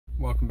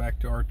welcome back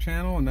to our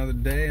channel. Another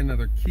day,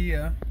 another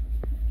Kia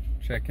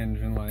check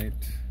engine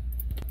light,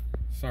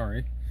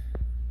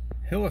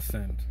 hill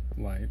ascent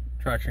light,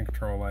 traction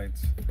control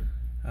lights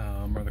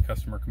are the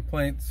customer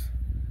complaints.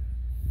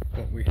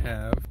 What we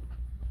have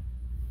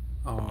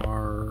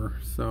are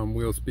some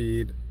wheel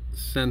speed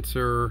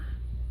sensor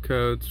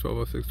codes,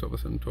 1206,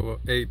 1207,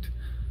 1208,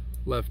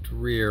 left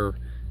rear.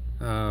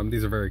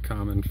 These are very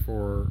common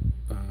for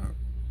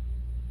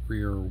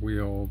rear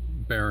wheel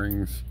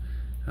bearings.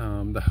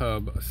 The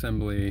hub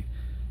assembly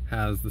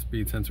has the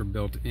speed sensor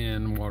built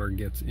in, water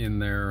gets in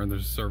there, and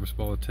there's a service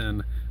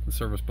bulletin. The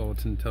service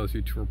bulletin tells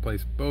you to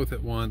replace both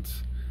at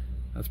once.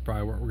 That's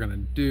probably what we're going to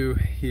do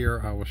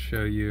here. I will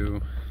show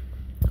you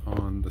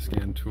on the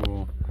scan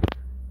tool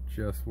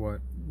just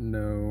what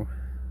no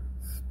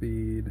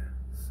speed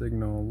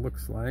signal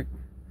looks like.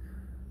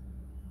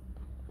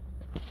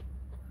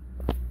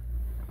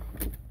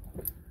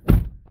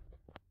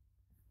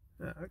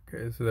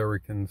 Okay, so there we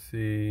can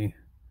see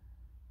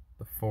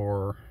the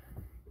 4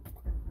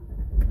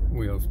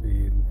 wheel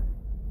speed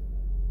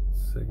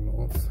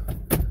signals.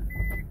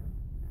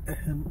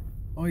 And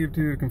all you have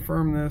to do to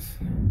confirm this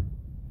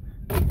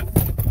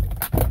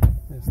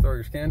is throw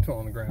your scan tool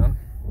on the ground,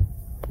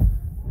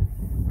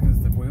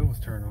 because the wheel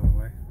was turned all the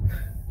way.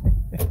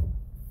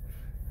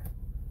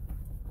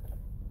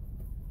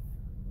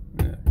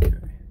 Okay,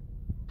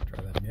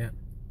 try that again.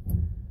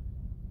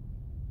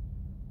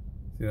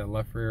 See that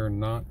left rear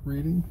not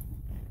reading?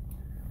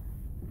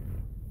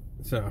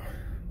 So,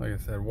 like I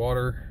said,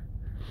 water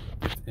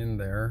gets in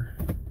there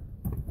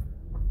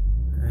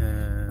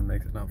and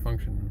makes it not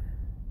function.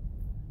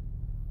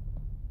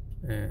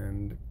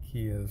 And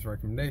Kia's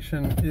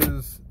recommendation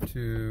is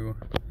to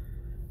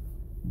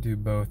do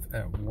both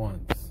at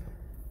once.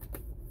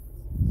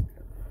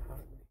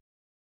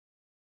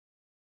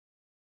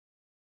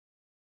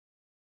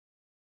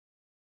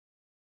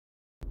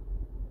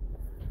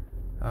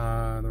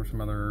 There's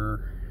some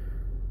other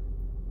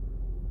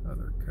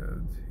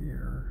codes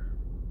here.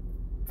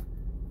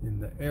 In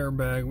the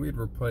airbag, we'd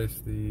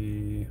replaced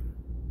the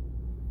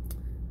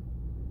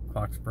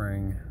clock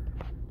spring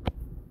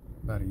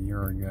about a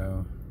year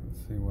ago. Let's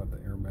see what the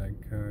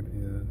airbag code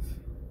is.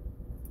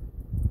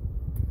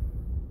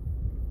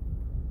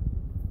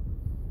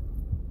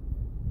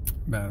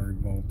 Battery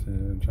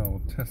voltage. I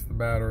will test the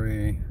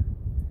battery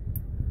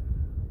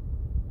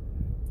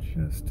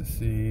just to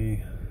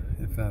see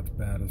if that's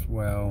bad as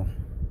well.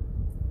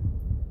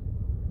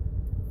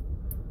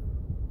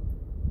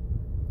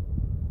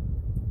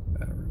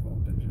 Battery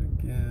voltage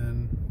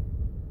again.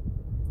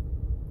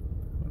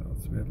 What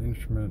else? We have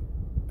instrument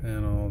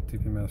panel,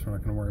 Tpms. We're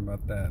not going to worry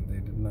about that. They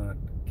did not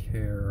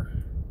care.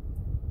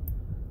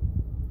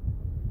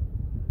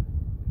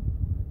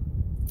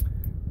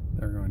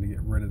 They're going to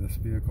get rid of this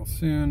vehicle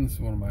soon. This is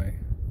one of my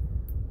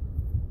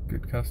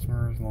good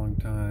customers, long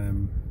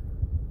time.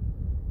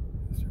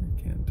 History,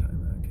 can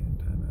time out, can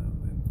time out.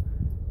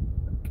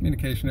 And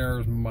communication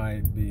errors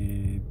might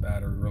be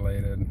battery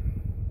related,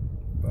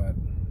 but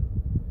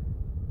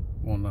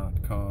will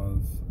not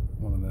cause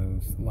one of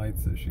those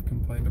lights that she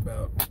complained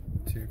about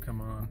to come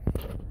on.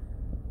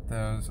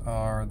 Those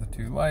are the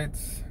 2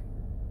 lights.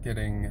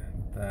 Getting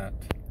that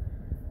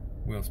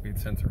wheel speed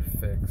sensor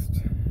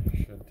fixed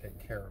should take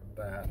care of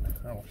that.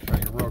 I'll show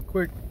you real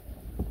quick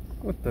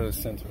what those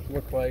sensors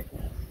look like.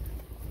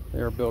 They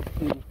are built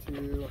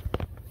into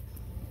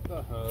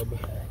the hub.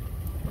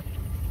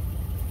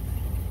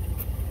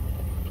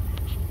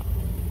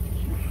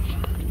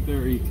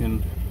 There you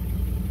can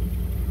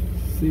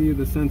see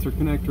the sensor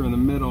connector in the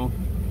middle,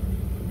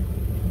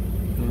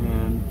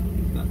 and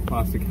that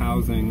plastic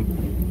housing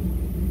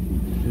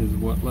is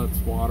what lets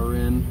water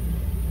in,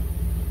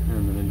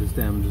 and then it just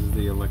damages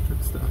the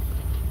electric stuff.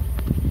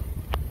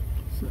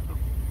 So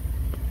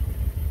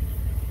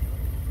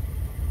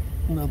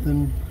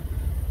nothing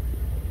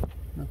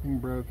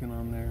broken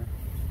on there,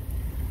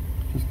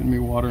 just gonna be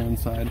water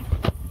inside.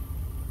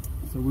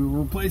 So we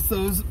will replace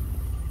those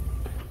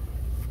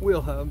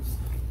wheel hubs.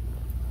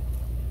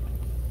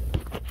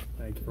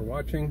 Thank you for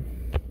watching.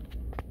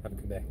 Have a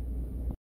good day.